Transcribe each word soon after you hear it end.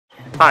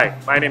Hi,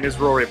 my name is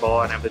Rory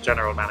Baugh and I'm the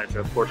General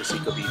Manager of Puerto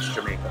Seco Beach,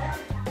 Jamaica.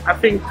 I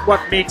think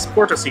what makes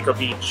Puerto Seco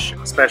Beach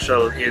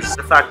special is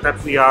the fact that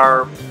we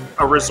are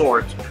a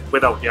resort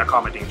without the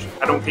accommodation.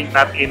 I don't think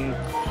that in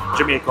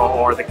Jamaica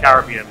or the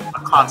Caribbean a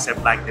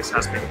concept like this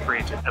has been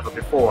created ever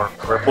before,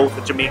 where both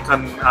the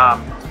Jamaican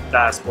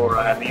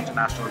diaspora and the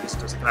international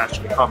visitors can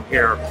actually come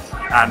here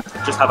and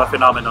just have a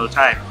phenomenal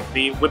time.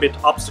 The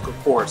Wibbit obstacle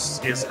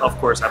course is of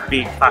course a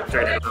big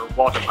factor in the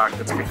water park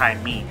that's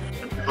behind me.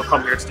 People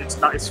come here,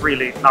 it's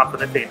really not for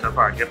the faint of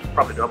heart. You have to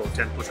probably do about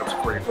 10 push-ups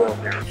before you go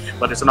up there.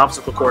 But it's an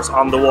obstacle course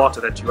on the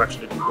water that you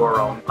actually do go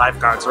around.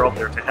 Lifeguards are up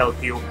there to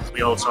help you.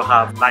 We also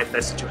have life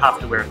vests that you have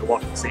to wear for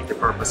water safety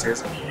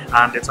purposes,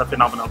 and it's a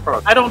phenomenal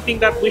product. I don't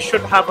think that we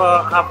should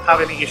have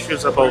any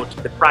issues about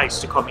the price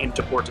to come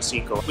into Puerto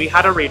Seco. We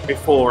had a rate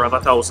before of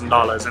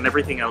 $1,000 and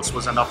everything else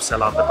was an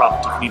upsell on the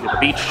property. If you needed a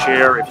beach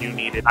chair, if you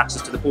needed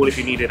access to the pool, if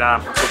you needed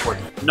and so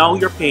forth. Now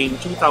you're paying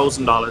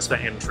 $2,000 for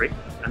entry,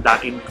 and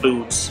that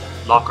includes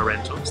locker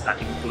rentals, that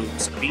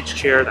includes a beach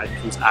chair, that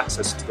includes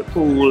access to the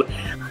pool,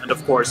 and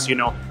of course, you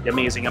know, the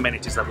amazing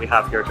amenities that we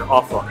have here to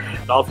offer.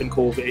 Dolphin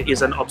Cove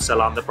is an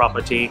upsell on the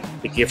property,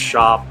 the gift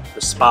shop,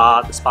 the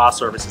spa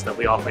services that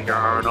we offer here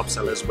are an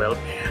upsell as well.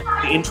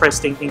 The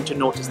interesting thing to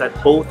note is that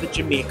both the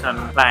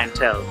Jamaican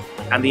clientele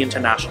and the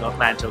international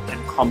clientele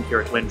can come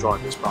here to enjoy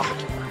this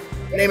property.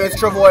 My name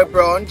is Rory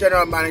Baugh,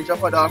 General Manager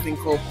for Dolphin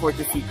Cove,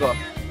 Puerto Seco.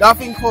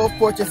 Dolphin Cove,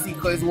 Puerto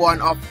Seco is one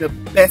of the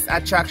best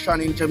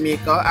attractions in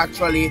Jamaica.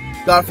 Actually,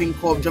 Dolphin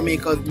Cove,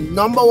 Jamaica's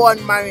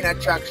 #1 marine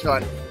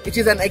attraction. It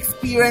is an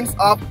experience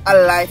of a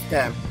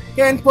lifetime.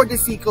 Here in Puerto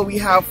Seco, we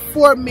have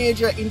 4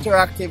 major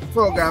interactive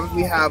programs.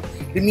 We have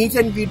the meet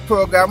and greet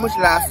program, which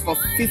lasts for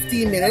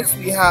 15 minutes.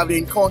 We have the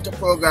encounter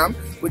program,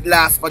 which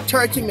lasts for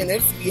 30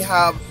 minutes. We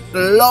have the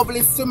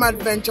lovely swim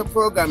adventure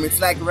program. It's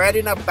like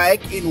riding a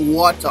bike in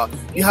water.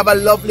 You have a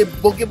lovely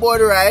boogie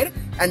board ride,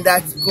 and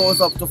that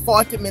goes up to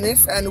 40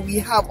 minutes. And we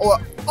have our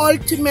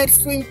ultimate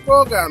swim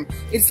program.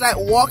 It's like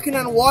walking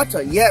on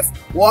water. Yes,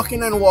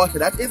 walking on water.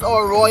 That is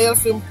our royal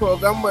swim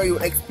program, where you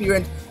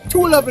experience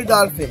 2 lovely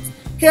dolphins.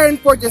 Here in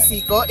Puerto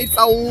Seco, it's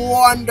a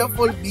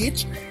wonderful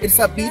beach. It's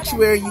a beach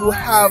where you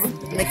have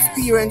an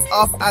experience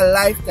of a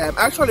lifetime.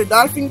 Actually,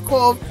 Dolphin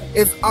Cove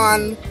is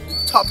on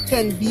top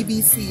 10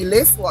 BBC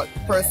list, what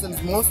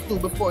persons must do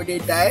before they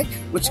die,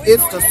 which is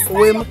to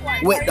swim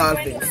with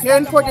dolphins. Here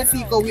in Puerto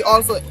Seco, we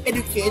also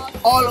educate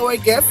all our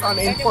guests on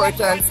the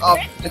importance of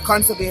the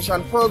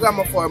conservation program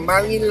of our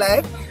marine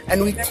life,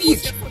 and we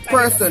teach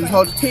persons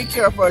how to take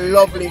care of our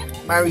lovely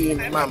marine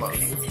mammals.